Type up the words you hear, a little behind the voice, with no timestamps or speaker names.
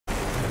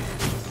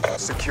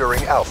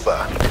Securing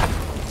Alpha.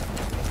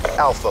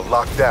 Alpha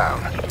locked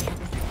down.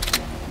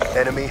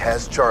 Enemy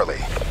has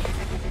Charlie.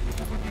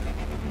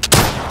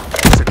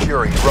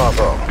 Securing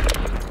Bravo.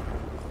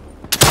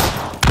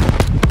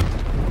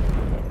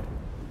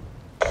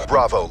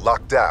 Bravo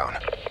locked down.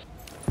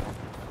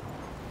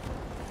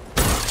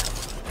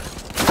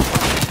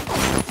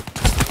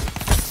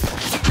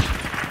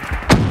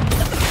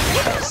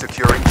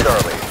 Securing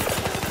Charlie.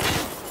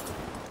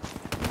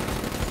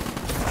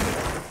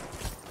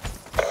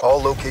 All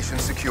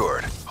locations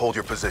secured. Hold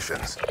your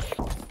positions.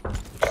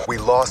 We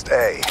lost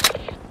A.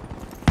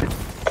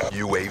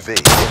 UAV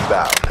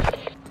inbound.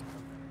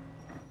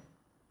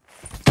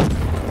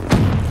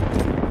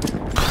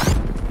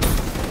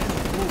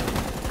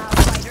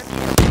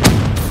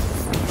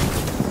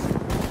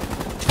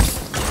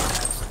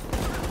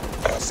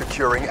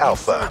 Securing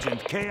Alpha.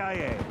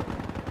 KIA.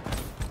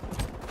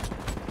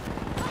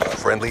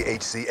 Friendly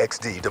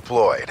HCXD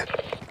deployed.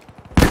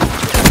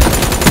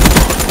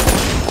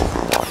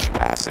 Overwatch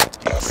asset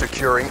decrypted.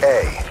 Securing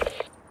A.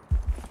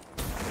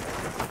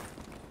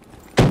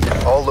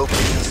 All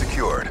locations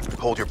secured.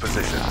 Hold your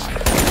positions.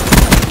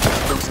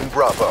 Losing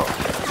Bravo.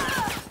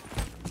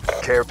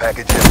 Care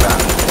package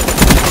inbound.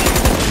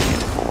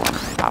 Inform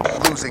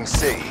out. Losing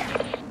C.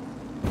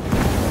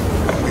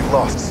 We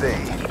lost C.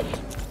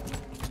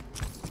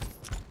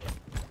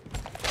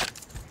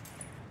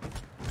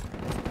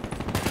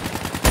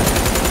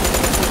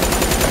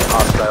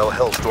 Hostile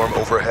Hellstorm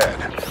overhead.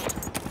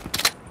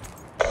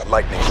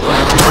 Lightning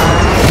strike.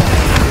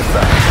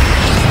 Inbound.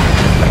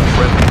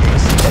 Friendly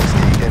HCXD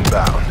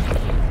inbound.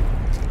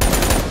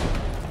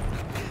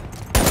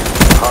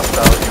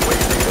 Hostile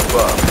UAV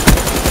above.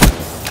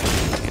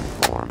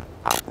 Inform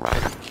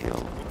outrider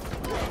kill.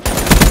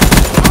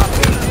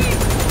 Fighting.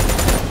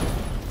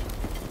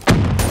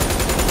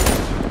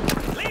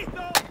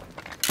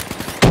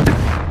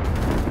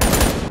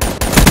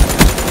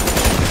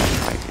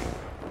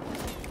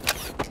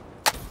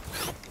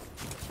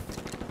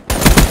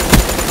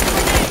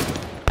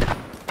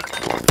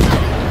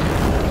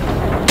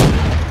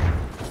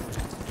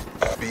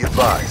 Be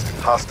advised,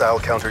 hostile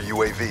counter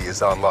UAV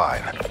is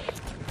online.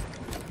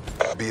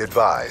 Be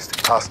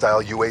advised,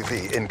 hostile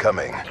UAV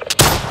incoming.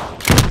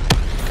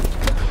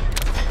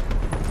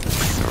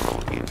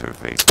 Neural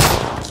interface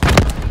closed.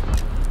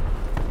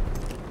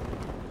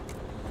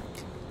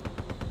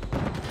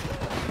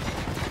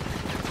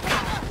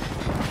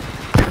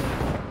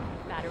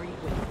 Battery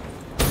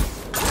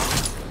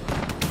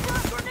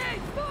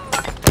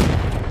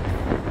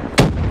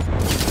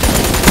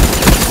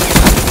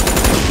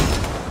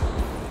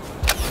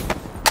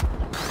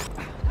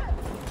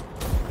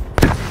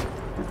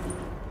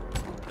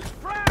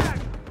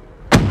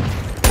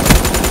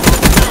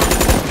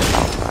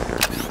Outrider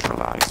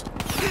neutralized.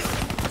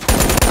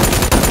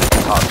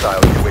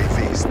 Hostile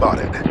UAV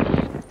spotted.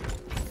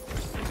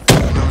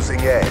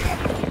 Losing A.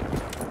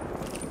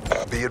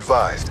 Be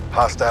advised,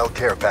 hostile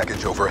care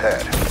package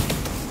overhead.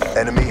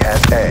 Enemy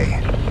has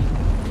A.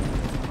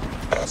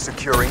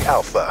 Securing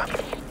Alpha.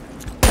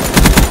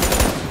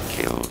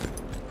 Killed.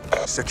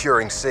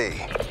 Securing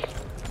C.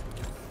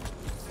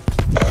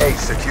 A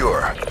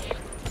secure.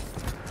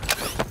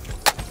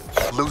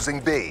 Losing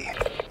B.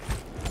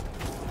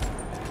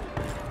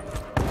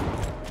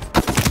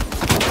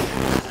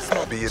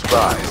 Be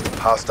advised,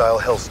 hostile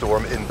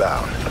Hellstorm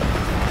inbound.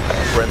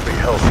 Friendly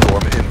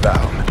Hellstorm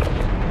inbound.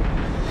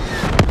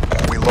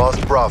 We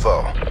lost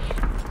Bravo.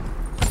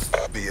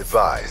 Be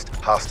advised,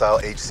 hostile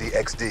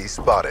HCXD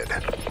spotted.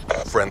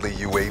 Friendly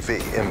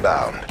UAV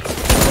inbound.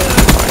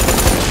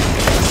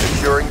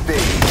 Securing B.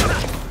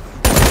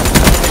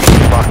 B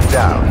locked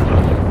down.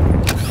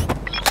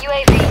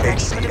 UAV ready for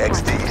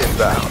HCXD deployment.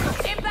 inbound.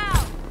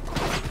 Inbound!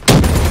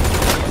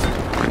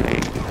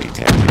 Grenade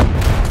detected.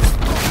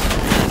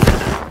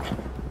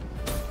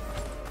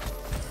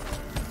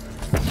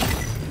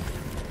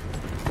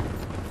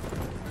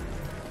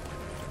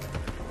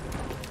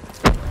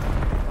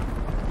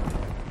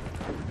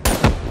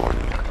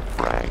 Warning.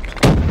 Frag.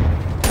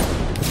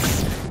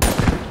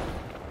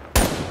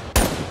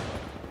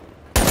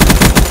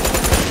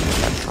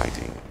 I'm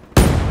fighting.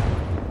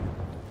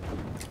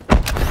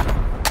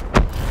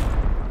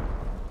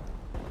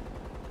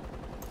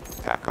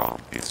 TACOM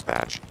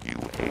dispatch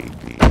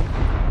UAV.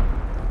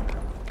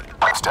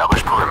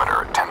 Establish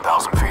perimeter at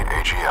 10,000 feet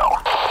AGL.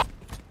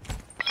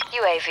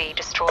 UAV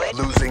destroyed.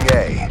 Losing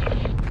A.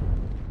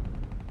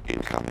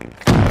 Incoming.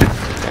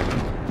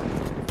 Detected.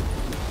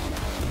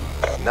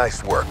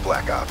 Nice work,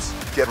 Black Ops.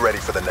 Get ready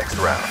for the next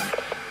round.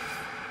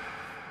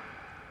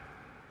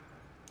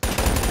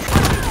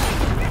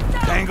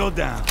 Tango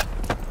down.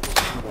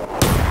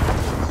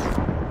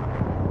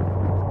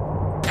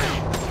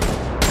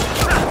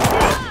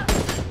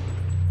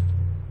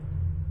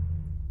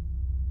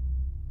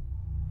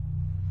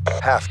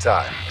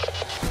 Halftime.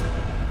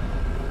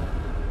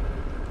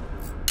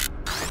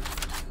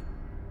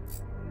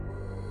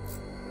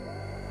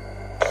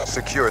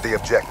 Secure the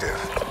objective.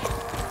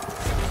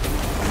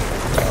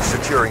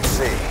 Securing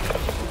C.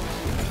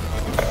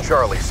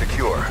 Charlie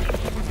secure.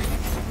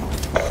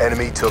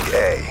 Enemy took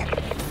A.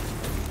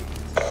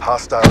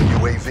 Hostile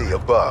UAV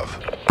above.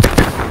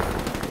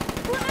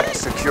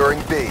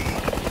 Securing B.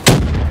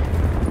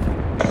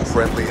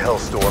 Friendly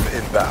Hellstorm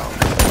inbound.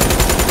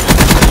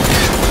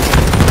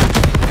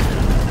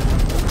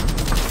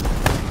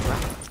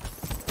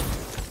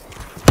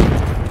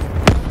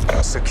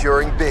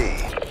 Securing B.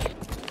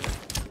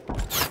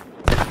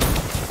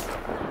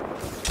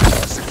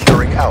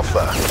 Securing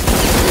Alpha.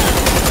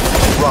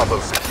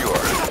 Bravo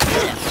secure.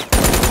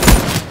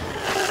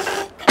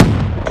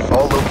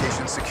 All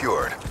locations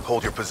secured.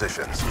 Hold your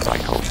positions.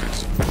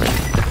 Psychosis ready.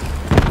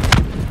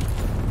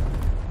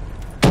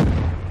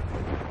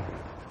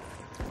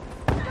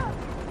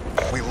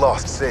 We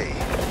lost C.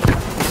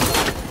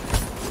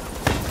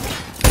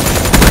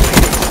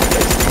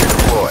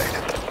 Deployed.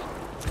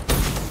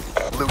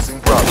 Losing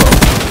Bravo.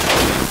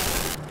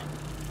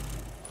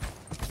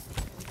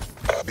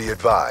 Be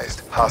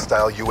advised,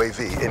 hostile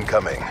UAV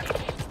incoming.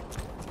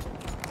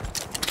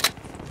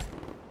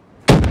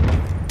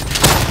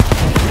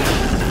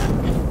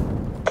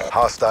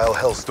 Hostile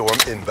Hellstorm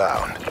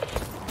inbound.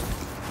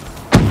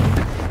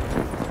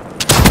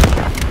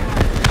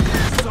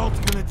 Assault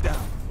unit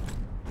down.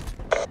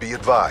 Be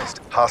advised,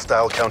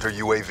 hostile counter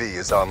UAV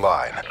is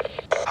online.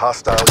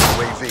 Hostile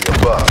UAV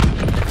above.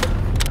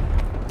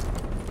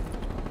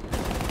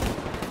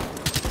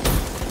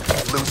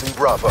 Losing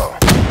Bravo.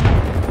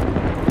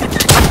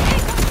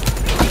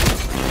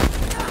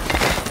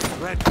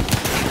 Red.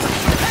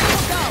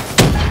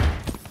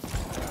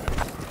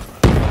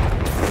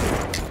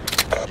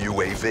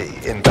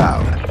 UAV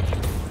inbound.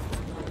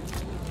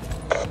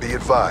 Be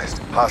advised,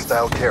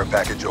 hostile care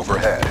package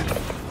overhead.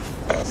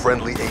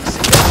 Friendly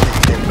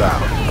HCXD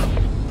inbound.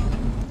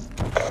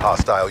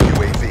 Hostile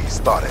UAV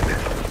spotted.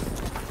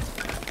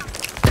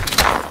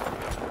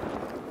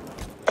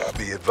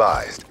 Be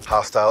advised,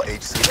 hostile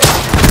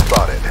HCXD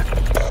spotted.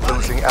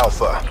 Losing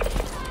Alpha.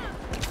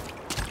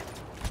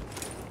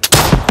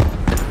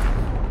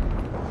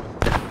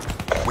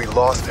 We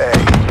lost A.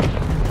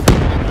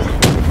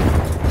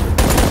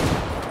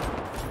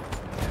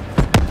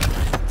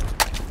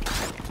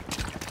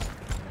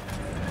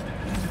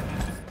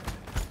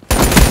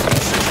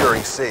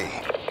 Securing C.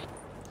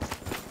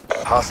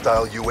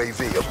 Hostile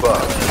UAV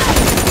above.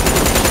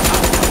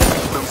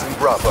 Losing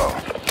Bravo.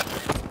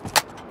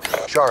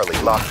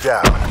 Charlie locked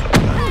down.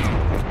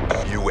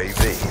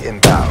 UAV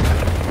inbound.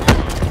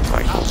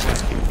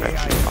 Psychosis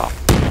infection up.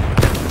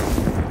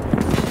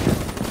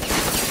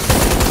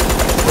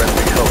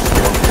 Friendly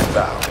Hellstorm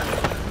inbound.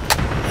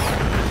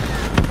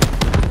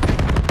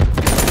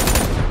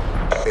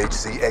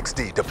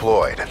 HCXD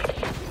deployed.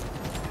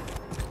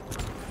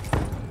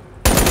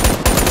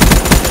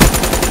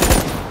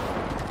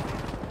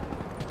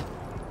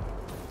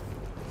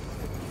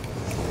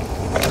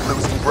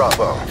 Losing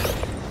Bravo.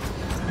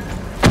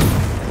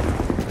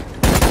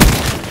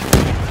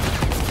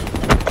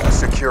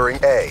 Securing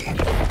A.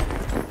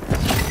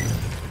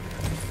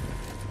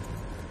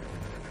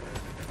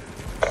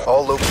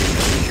 All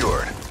locations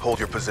secured. Hold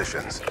your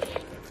positions.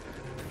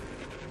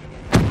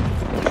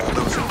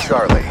 Losing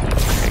Charlie.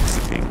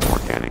 Exiting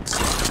organic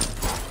system.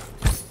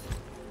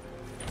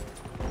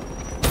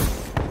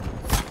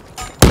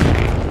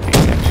 Grenade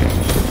detected.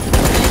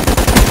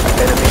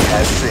 Enemy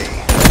has C.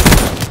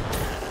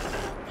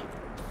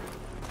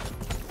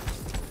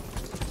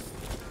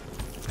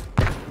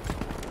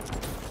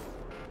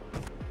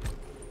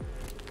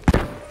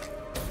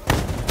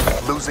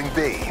 Losing B.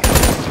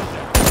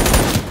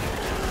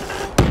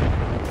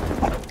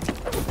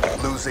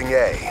 Losing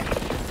A.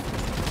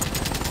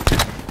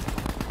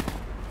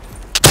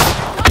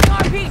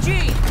 RPG!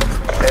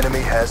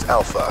 Enemy has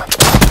Alpha.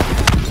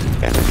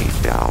 Enemy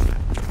down.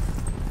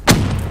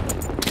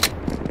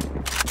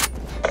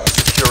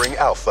 Securing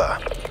Alpha.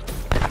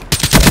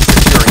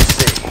 Securing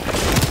C.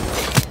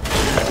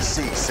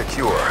 C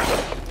secure.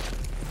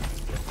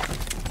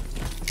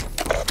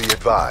 Be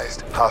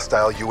advised,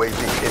 hostile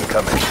UAV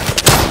incoming.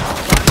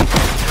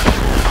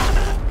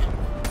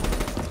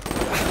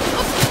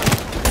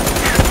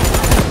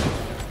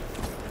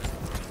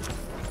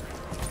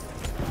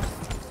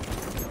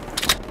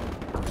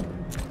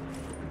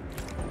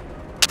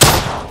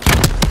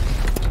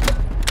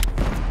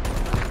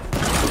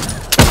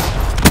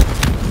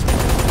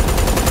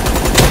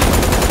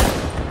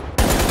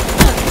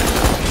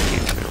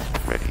 Infill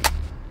ready.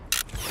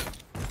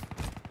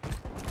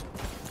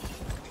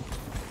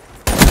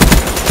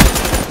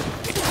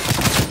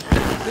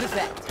 Good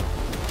effect.